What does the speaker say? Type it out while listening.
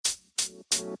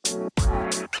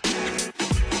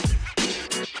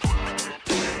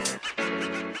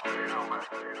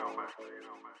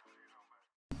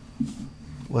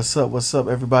What's up,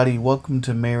 everybody? Welcome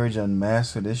to Marriage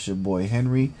Unmastered. It's your boy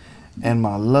Henry and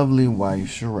my lovely wife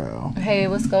Sherelle. Hey,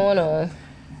 what's going on?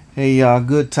 Hey, y'all,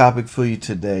 good topic for you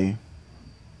today.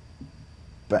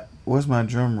 But where's my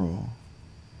drum roll?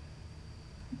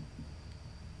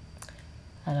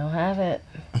 I don't have it.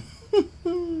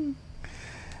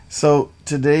 So,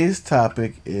 today's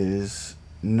topic is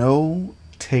no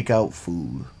takeout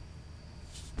food.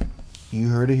 You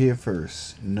heard it here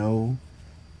first. No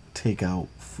takeout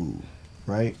food,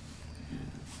 right?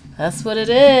 That's what it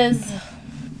is.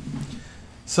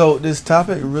 So, this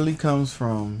topic really comes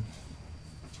from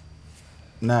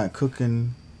not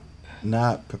cooking,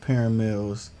 not preparing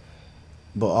meals,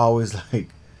 but always like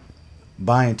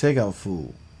buying takeout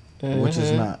food, which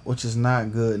is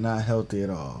not good, not healthy at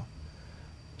all.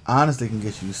 Honestly, can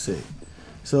get you sick.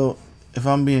 So, if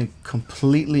I'm being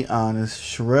completely honest,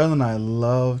 Sherelle and I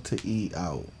love to eat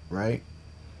out, right?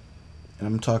 And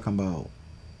I'm talking about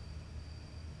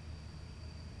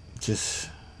just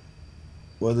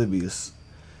whether it be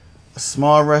a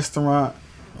small restaurant,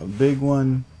 a big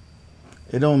one,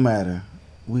 it don't matter.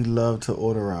 We love to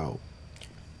order out.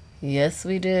 Yes,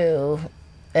 we do.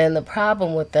 And the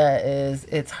problem with that is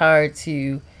it's hard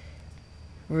to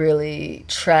really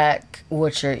track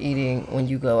what you're eating when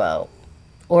you go out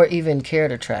or even care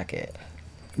to track it.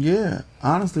 Yeah,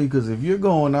 honestly, because if you're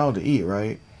going out to eat,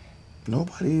 right,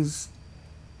 nobody's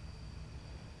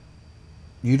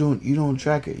you don't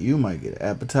track it. You might get an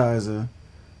appetizer,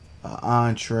 an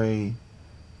entree,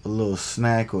 a little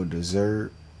snack or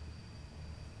dessert,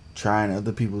 trying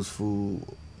other people's food,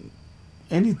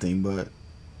 anything, but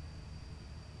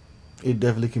it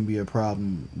definitely can be a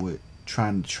problem with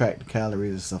trying to track the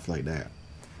calories and stuff like that.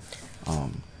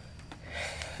 Um,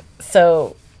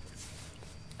 So,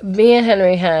 me and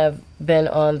Henry have been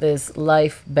on this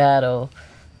life battle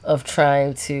of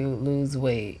trying to lose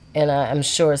weight. And I'm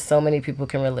sure so many people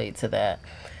can relate to that.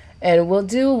 And we'll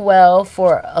do well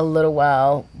for a little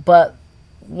while. But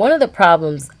one of the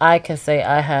problems I can say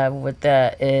I have with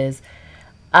that is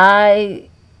I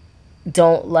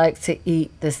don't like to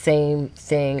eat the same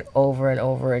thing over and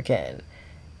over again.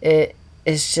 It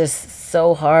is just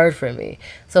so hard for me.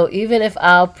 So even if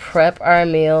I'll prep our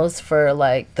meals for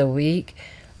like the week,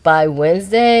 by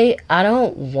Wednesday, I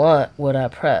don't want what I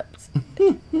prepped.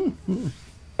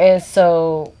 And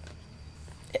so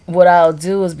what I'll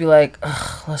do is be like,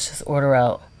 ugh, let's just order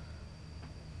out.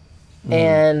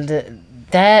 And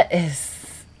that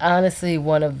is honestly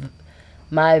one of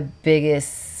my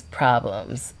biggest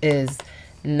problems is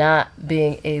not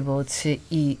being able to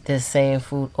eat the same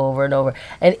food over and over.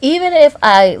 And even if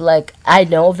I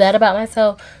know that about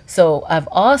myself, so I've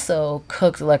also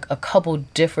cooked like a couple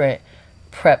different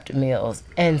prepped meals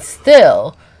and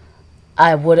still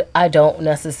I don't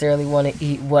necessarily want to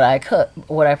eat what I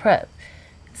prep.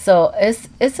 So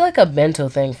it's like a mental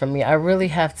thing for me. I really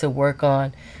have to work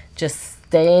on just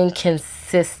staying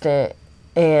consistent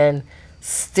and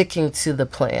sticking to the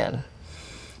plan.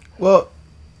 well,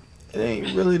 it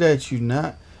ain't really that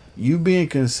you being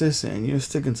consistent and you're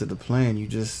sticking to the plan. You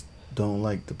just don't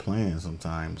like the plan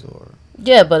sometimes, or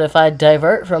Yeah, but if I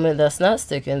divert from it, that's not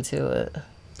sticking to it.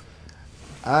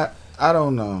 I I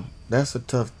don't know. That's a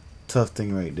tough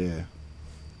thing right there.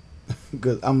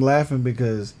 Cause I'm laughing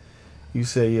because you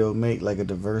say you'll make like a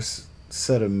diverse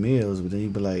set of meals, but then you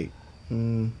be like, I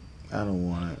don't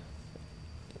want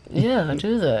Yeah, I it.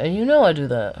 do that. And you know I do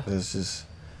that. It's just,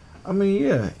 I mean,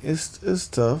 yeah, it's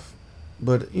tough,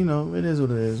 but it is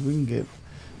what it is.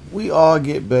 We all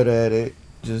get better at it,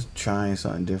 just trying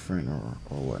something different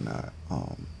or whatnot.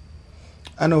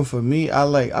 I know for me,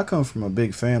 I come from a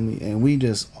big family, and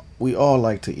we all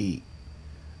like to eat,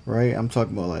 right? I'm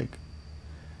talking about like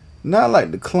not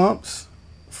like the clumps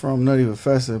from Nutty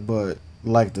Professor, but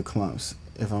like the clumps.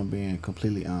 If I'm being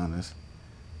completely honest,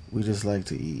 we just like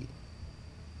to eat.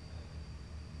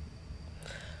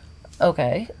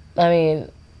 Okay. I mean,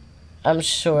 I'm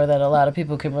sure that a lot of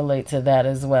people can relate to that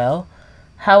as well.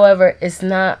 However, it's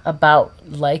not about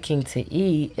liking to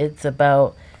eat, it's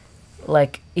about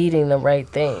like eating the right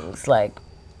things. Like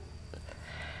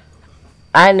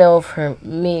I know for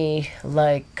me,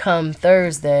 like come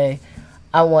Thursday,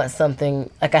 I want something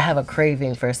like I have a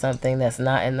craving for something that's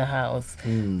not in the house.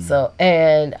 Mm. So,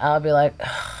 and I'll be like,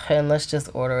 and let's just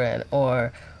order in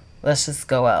or let's just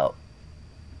go out.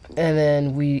 And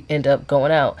then we end up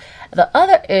going out. The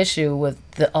other issue with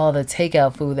all the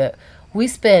takeout food that we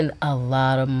spend a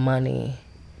lot of money,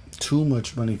 Too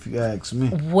much money, if you ask me.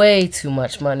 way too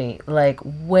much money, like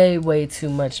way too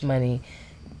much money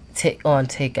on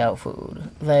takeout food.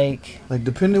 Like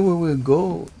depending where we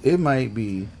go, it might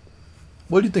be.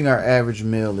 What do you think our average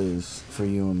meal is for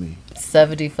you and me?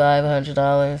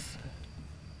 $7,500.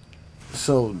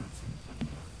 So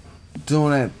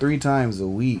doing that 3 times a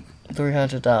week,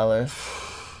 $300.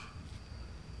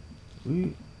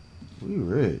 we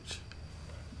rich.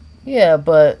 Yeah,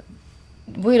 but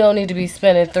we don't need to be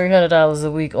spending $300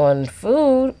 a week on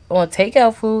food, on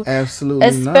takeout food. Absolutely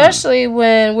especially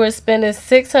when we're spending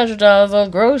 $600 on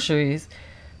groceries.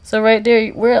 So right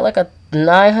there, we're at like a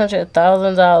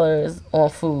 $900,000 on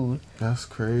food. That's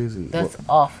crazy. That's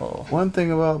awful. One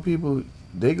thing about people,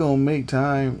 they gonna make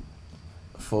time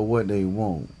for what they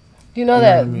want. You know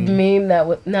that meme that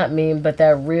was not meme, but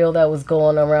that reel that was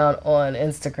going around on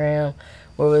Instagram,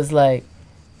 where it was like,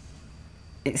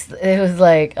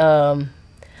 I'm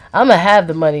gonna have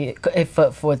the money for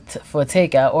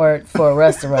takeout or for a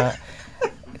restaurant.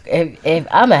 if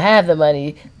I'm gonna have the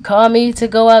money, call me to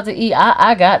go out to eat.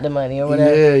 I got the money or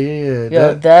whatever. Yeah.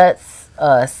 Yo, that's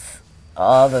us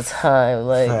all the time.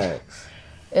 Like, facts.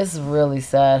 It's really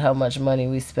sad how much money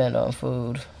we spend on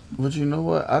food. But you know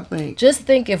what? I think just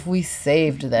think if we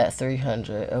saved that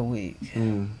 $300 a week.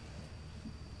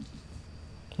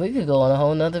 We could go on a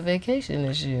whole nother vacation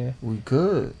this year. We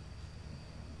could.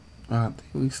 I think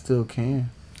we still can.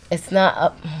 It's not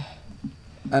up.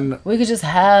 And we could just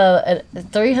have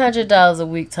 $300 a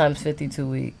week times 52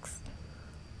 weeks.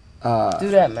 Do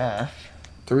that math.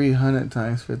 300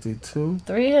 times 52.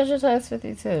 300 times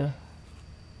 52.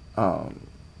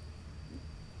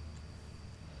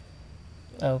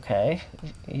 Okay.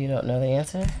 You don't know the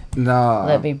answer? Nah.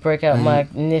 Let me break out my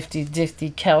nifty difty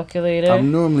calculator.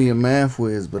 I'm normally a math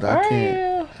whiz, but I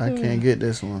can't get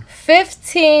this one.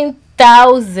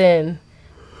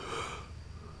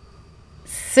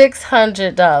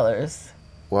 $15,600.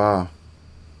 Wow.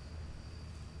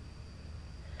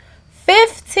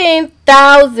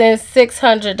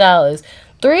 $15,600.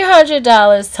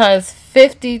 $300 times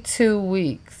 52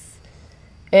 weeks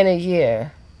in a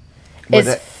year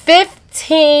is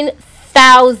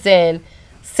 15,000.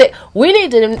 We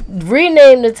need to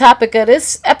rename the topic of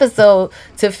this episode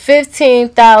to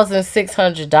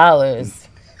 $15,600.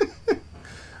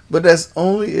 But that's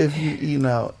only if you eat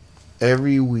out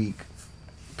every week,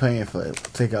 paying for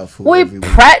takeout food. We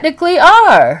practically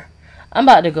are. I'm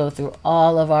about to go through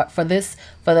all of for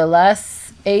the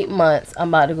last 8 months. I'm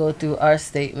about to go through our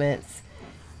statements,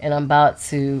 and I'm about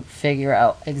to figure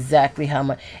out exactly how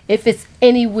much. If it's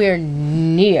anywhere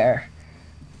near,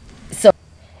 so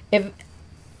if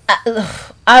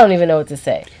I don't even know what to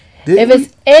say.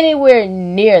 It's anywhere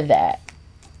near that.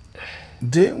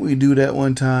 Didn't we do that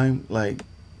one time? Like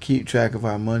keep track of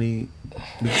our money.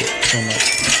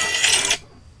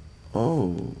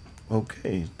 Oh.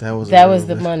 Okay, that was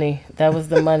the money. That was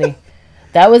the money.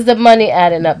 That was the money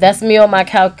adding up. That's me on my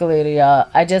calculator, y'all.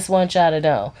 I just want y'all to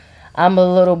know. I'm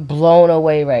a little blown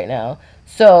away right now.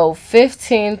 So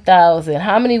 15,000.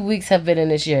 How many weeks have been in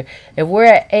this year? If we're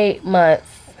at 8 months,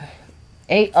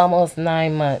 almost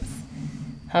 9 months.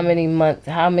 How many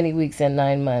weeks in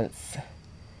 9 months?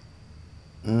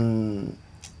 I don't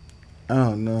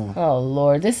know. Oh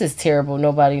Lord, this is terrible.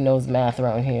 Nobody knows math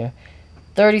around here.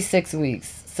 36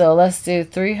 weeks. So let's do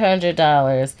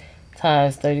 $300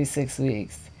 times 36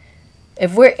 weeks.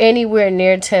 If we're anywhere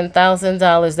near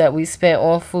 $10,000 that we spent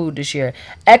on food this year,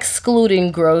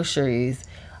 excluding groceries,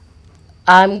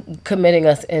 I'm committing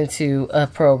us into a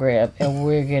program and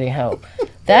we're getting help.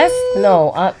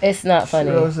 It's not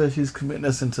funny. Cheryl said she's committing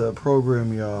us into a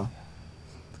program, y'all.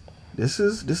 This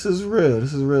is real.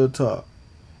 This is real talk.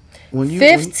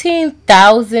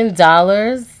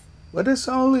 $15,000. But it's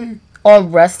only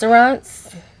on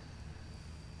restaurants.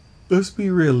 Let's be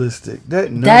realistic.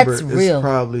 That number is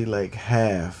probably like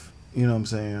half. You know what I'm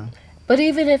saying? But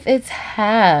even if it's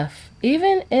half,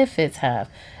 if it's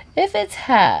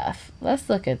half, let's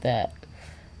look at that.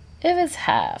 If it's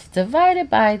half, divided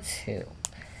by 2,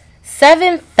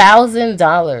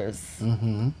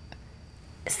 $7,000.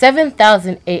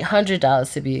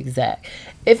 $7,800 to be exact.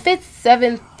 If it's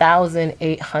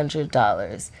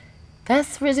 $7,800,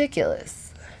 that's ridiculous.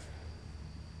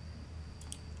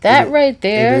 That right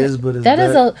there, it is, but it's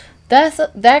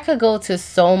that could go to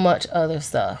so much other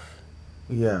stuff.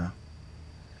 Yeah.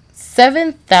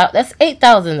 That's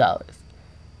 $8,000.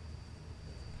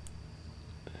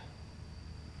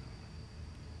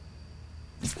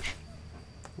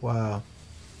 Wow.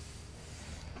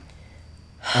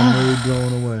 I'm really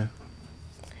blown away.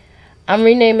 I'm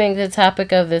renaming the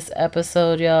topic of this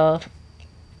episode, y'all,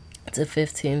 to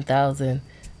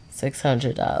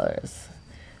 $15,600.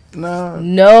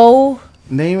 No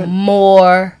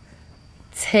more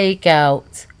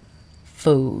takeout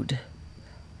food.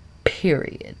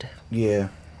 Period. Yeah.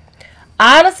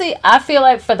 Honestly, I feel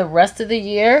like for the rest of the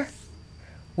year,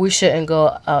 we shouldn't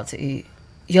go out to eat.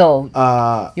 Yo,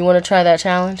 you want to try that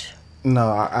challenge? No,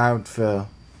 I would fail.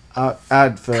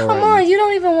 I'd fail. Come right on, now. you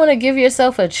don't even want to give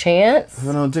yourself a chance? If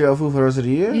I don't take out food for the rest of the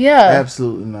year? Yeah.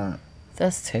 Absolutely not.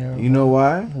 That's terrible. You know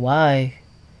why? Why?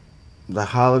 The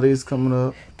holidays coming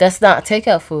up. That's not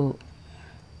takeout food.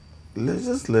 Let's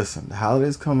just listen. The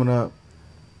holidays coming up.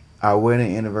 Our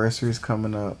wedding anniversary is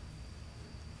coming up.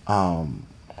 I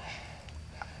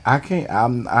ain't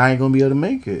gonna be able to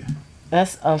make it.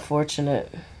 That's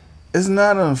unfortunate. It's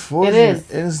not unfortunate. It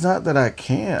is. It's not that I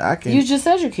can't. I can. You just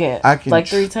said you can't. I can like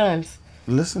 3 times.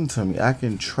 Listen to me. I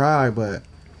can try, but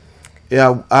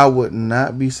yeah, I would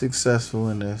not be successful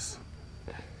in this.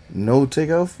 No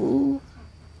takeout food.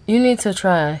 You need to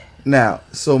try. Now,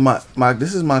 so my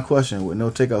this is my question with no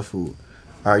takeout food.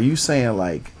 Are you saying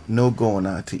like no going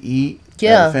out to eat?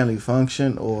 Yeah. At a family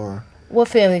function or What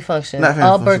family function? Not family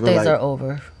All function, but birthdays like- are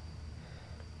over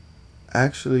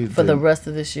actually for the rest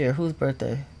of this year. Whose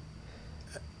birthday?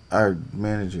 our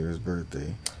manager's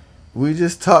birthday? We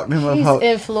just talked He's about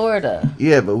in Florida.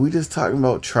 yeah, but we just talking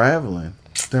about traveling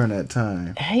during that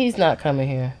time. He's not coming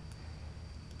here.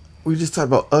 We just talked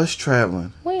about us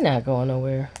traveling. We not going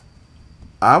nowhere.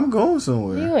 I'm going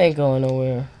somewhere. You ain't going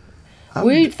nowhere.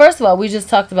 I'm- First of all, we just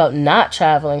talked about not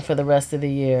traveling for the rest of the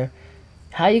year.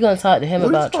 How you gonna talk to him What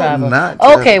about is about traveling? not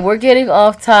Okay, traveling? we're getting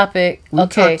off topic. We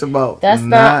Okay, talked about that's taking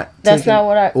not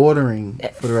what I. ordering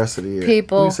for the rest of the year.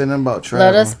 People, we said nothing about travel.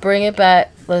 Let us bring it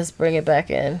back. Let's bring it back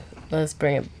in. Let's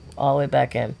bring it all the way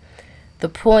back in. The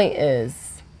point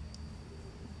is,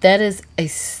 that is a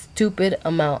stupid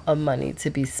amount of money to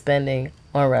be spending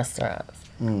on restaurants.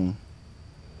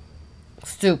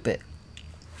 Stupid.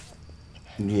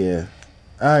 Yeah,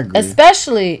 I agree.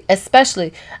 Especially,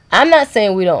 I'm not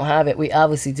saying we don't have it. We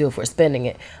obviously do if we're spending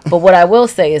it. But what I will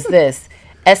say is this,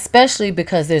 especially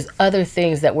because there's other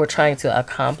things that we're trying to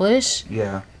accomplish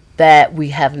Yeah, that we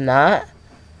have not.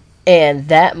 And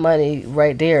that money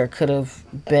right there could have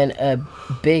been a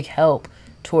big help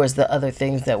towards the other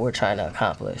things that we're trying to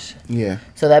accomplish. yeah.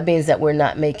 So that means that we're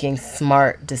not making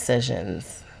smart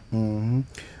decisions.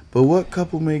 But what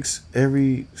couple makes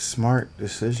every smart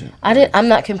decision? I'm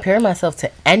not comparing myself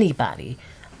to anybody.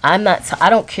 I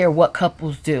don't care what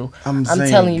couples do. I'm I'm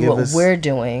saying telling you give what us- we're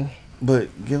doing.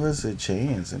 But give us a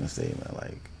chance in a statement,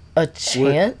 like A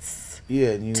chance yeah.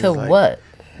 And you to was like, what?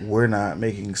 We're not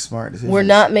making smart decisions. We're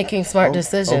not making smart Oh,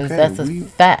 decisions. okay, That's a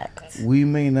fact. We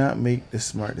may not make the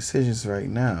smart decisions right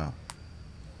now.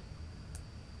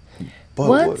 But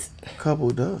What? what couple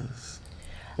does?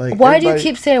 Like Why do you everybody-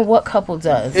 keep saying what couple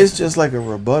does? It's just like a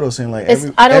rebuttal saying like I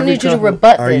don't every need you to couple-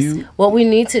 rebut are this. you- What we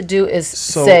need to do is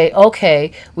So- say,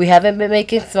 okay, we haven't been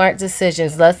making smart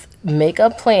decisions. Let's make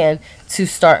a plan to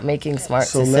start making smart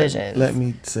so decisions. let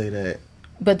me say that.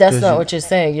 But that's 'cause not you- what you're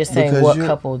saying. You're saying because what you're-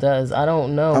 couple does. I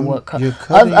don't know what you're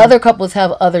cutting- other couples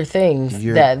have other things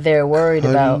You're that they're worried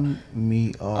about. Cutting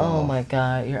me off. Oh my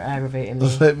God, you're aggravating me.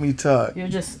 Let me talk. You're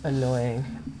just annoying.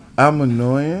 I'm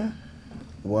annoying.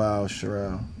 Wow,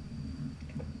 Sherelle.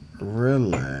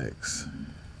 Relax.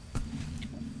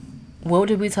 What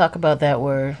did we talk about that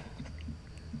word?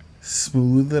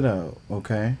 Smooth it out,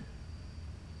 okay?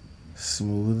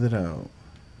 Smooth it out.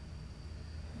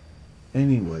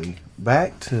 Anyway,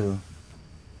 back to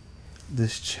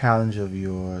this challenge of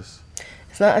yours.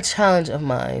 It's not a challenge of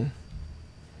mine.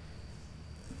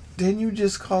 Didn't you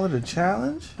just call it a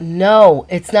challenge? No,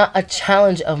 it's not a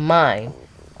challenge of mine.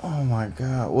 Oh my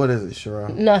God. What is it,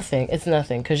 Sherelle? Nothing. It's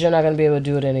nothing because you're not going to be able to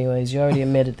do it anyways. You already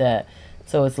admitted that.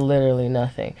 So it's literally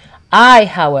nothing.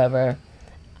 However,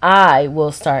 I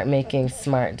will start making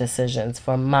smart decisions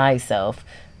for myself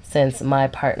since my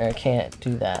partner can't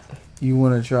do that. You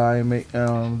want to try and make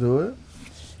do it?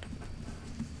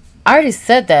 I already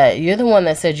said that. You're the one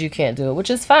that said you can't do it, which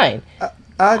is fine.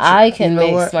 I can you know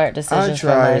make what? smart decisions for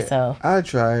try it. myself. I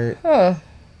try it. Huh.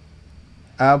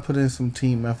 I'll put in some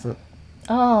team effort.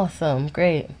 Awesome.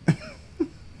 Great.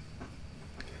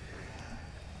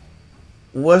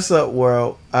 What's up,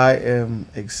 world? I am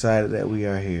excited that we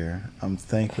are here. I'm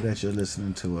thankful that you're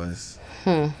listening to us.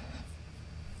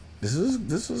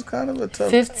 This was kind of a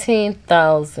tough.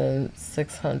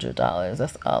 $15,600.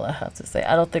 That's all I have to say.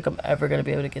 I don't think I'm ever going to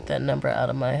be able to get that number out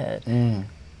of my head.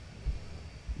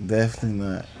 Definitely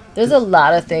not. There's a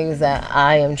lot of things that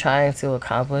I am trying to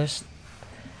accomplish.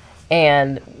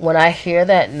 And when I hear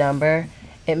that number,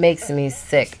 it makes me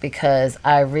sick because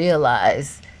I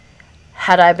realize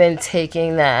had I been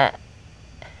taking that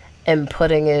and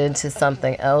putting it into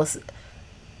something else,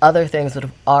 other things would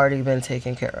have already been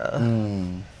taken care of.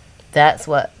 That's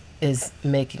what is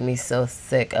making me so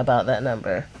sick about that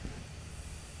number.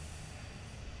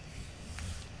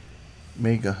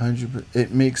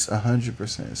 It makes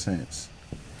 100% sense.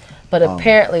 But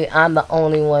apparently, I'm the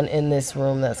only one in this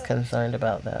room that's concerned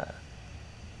about that.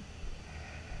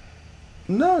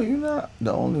 No, you're not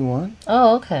the only one.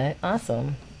 Oh, okay.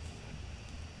 Awesome.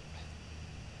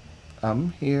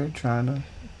 I'm here trying to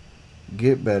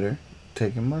get better,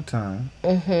 taking my time.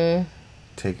 Mm-hmm.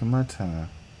 Taking my time.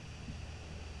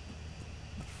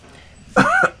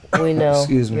 We know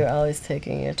Excuse me. you're always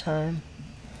taking your time.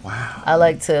 Wow. I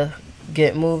like to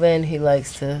get moving. He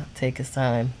likes to take his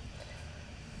time.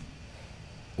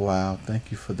 Wow.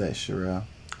 Thank you for that, Sherelle.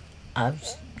 I'm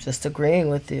just agreeing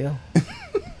with you.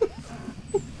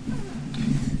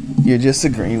 You're just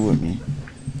agreeing with me.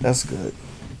 That's good.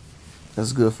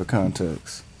 That's good for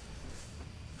context.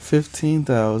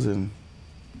 15,000.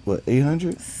 What?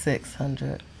 800?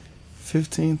 600.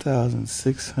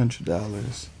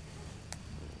 $15,600.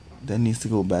 That needs to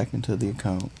go back into the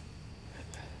account.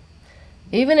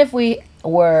 Even if we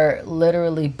were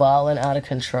literally balling out of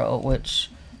control,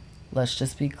 which, let's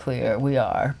just be clear, we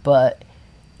are. But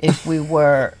if we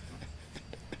were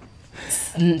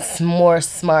more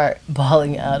smart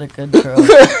balling out of control.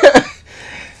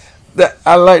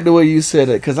 I like the way you said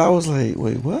it, because I was like,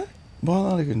 wait, what?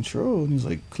 Ball out of control? And he's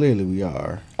like, clearly we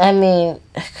are. I mean,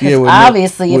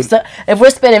 obviously, if we're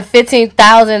spending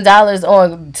 $15,000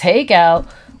 on takeout,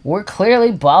 we're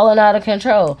clearly balling out of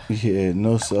control. Yeah,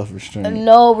 no self-restraint.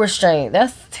 No restraint.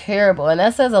 That's terrible. And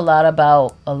that says a lot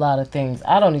about a lot of things.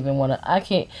 I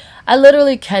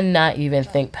literally cannot even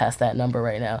think past that number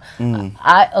right now.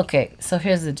 Okay, so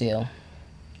here's the deal.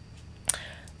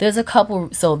 There's a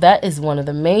couple, so that is one of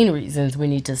the main reasons we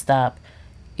need to stop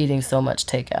eating so much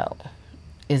takeout,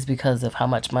 is because of how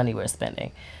much money we're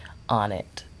spending on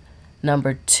it.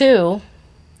 Number 2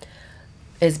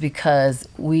 is because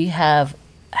we have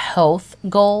health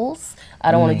goals. I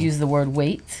don't want to use the word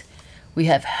weight. We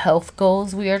have health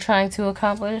goals we are trying to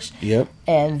accomplish. Yep.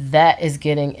 And that is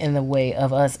getting in the way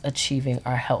of us achieving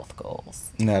our health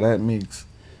goals. Now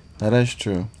that's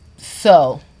true.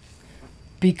 So,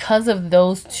 because of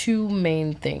those two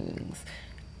main things,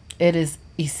 it is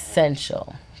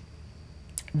essential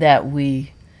that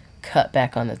we cut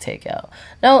back on the takeout.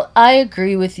 Now, I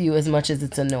agree with you, as much as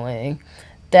it's annoying,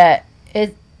 that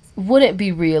it wouldn't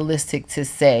be realistic to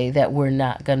say that we're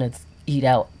not going to eat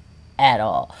out at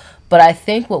all. But I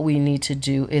think what we need to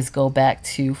do is go back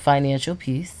to financial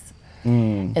peace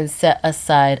and set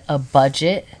aside a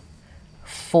budget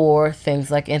for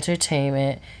things like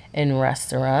entertainment and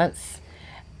restaurants.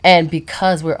 And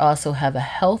because we also have a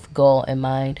health goal in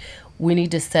mind, we need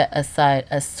to set aside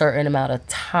a certain amount of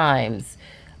times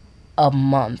a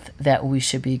month that we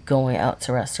should be going out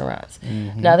to restaurants.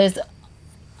 Now, there's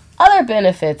other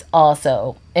benefits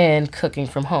also in cooking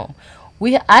from home.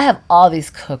 I have all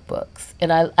these cookbooks,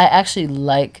 and I actually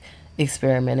like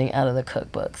experimenting out of the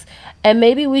cookbooks. And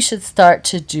maybe we should start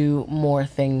to do more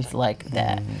things like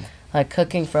that, like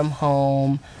cooking from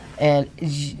home and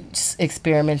just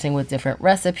experimenting with different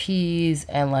recipes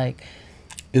and like.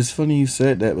 It's funny you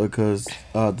said that, because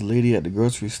the lady at the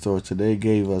grocery store today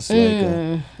gave us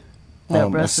like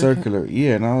a circular.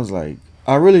 Yeah, and I was like,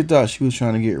 I really thought she was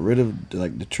trying to get rid of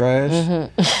like the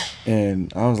trash.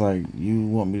 And I was like, you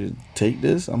want me to take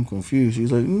this? I'm confused.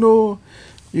 She's like, no,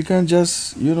 you can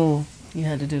just, You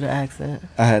had to do the accent.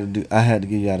 I had to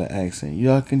give y'all the accent.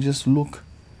 Y'all can just look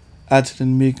at it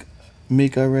and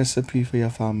make a recipe for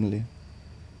your family.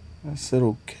 I said,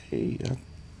 okay.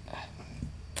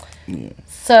 Yeah.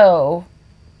 So,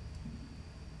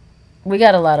 we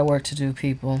got a lot of work to do,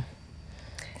 people.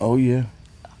 Oh, yeah.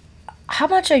 How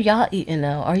much are y'all eating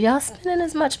now? Are y'all spending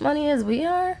as much money as we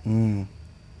are?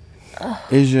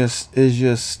 It's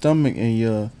your stomach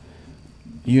and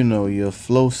your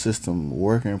flow system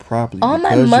working properly. All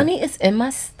my money is in my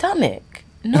stomach.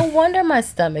 No wonder my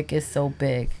stomach is so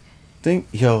big.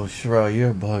 Sherelle,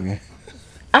 you're bugging.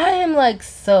 I am like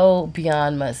so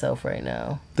beyond myself right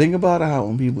now. Think about how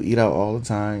when people eat out all the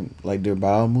time, like their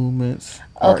bowel movements.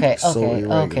 Okay.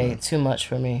 Too much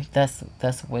for me. That's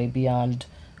way beyond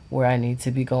where I need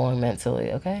to be going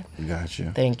mentally. Okay.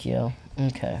 Gotcha. Thank you.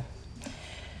 Okay.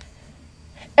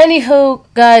 Anywho,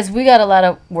 guys, we got a lot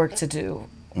of work to do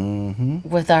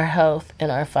with our health and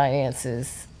our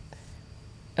finances,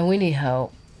 and we need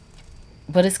help.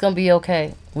 But it's gonna be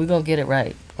okay. We're gonna get it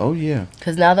right. Oh yeah.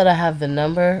 Because now that I have the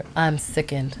number, I'm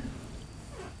sickened.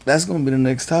 That's gonna be the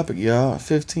next topic, y'all.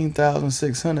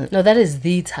 15,600. No, that is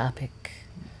the topic.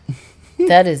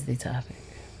 That is the topic.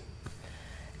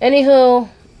 Anywho,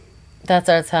 that's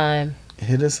our time.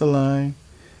 Hit us a line.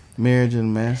 Marriage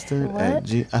Unmastered What? at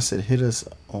G. I said hit us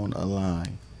on a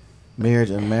line. Marriage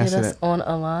Hit Unmastered us at, on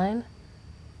a line.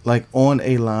 like on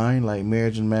a line, like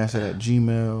Marriage Unmastered at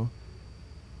Gmail,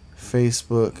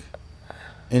 Facebook,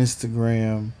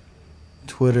 Instagram,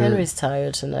 Twitter. Henry's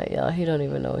tired tonight, y'all. He don't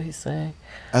even know what he's saying.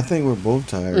 I think we're both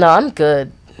tired. No, I'm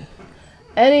good.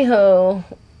 Anyhow,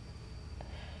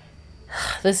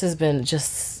 this has been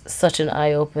just such an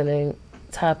eye-opening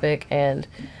topic, and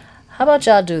how about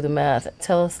y'all do the math?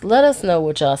 Let us know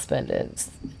what y'all spending.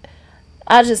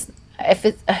 I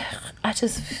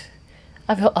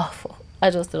feel awful. I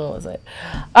just don't know what to say.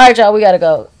 All right, y'all, we gotta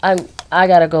go. I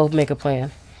gotta go make a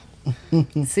plan.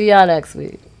 See y'all next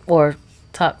week, or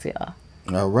talk to y'all.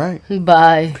 All right.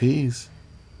 Bye. Peace.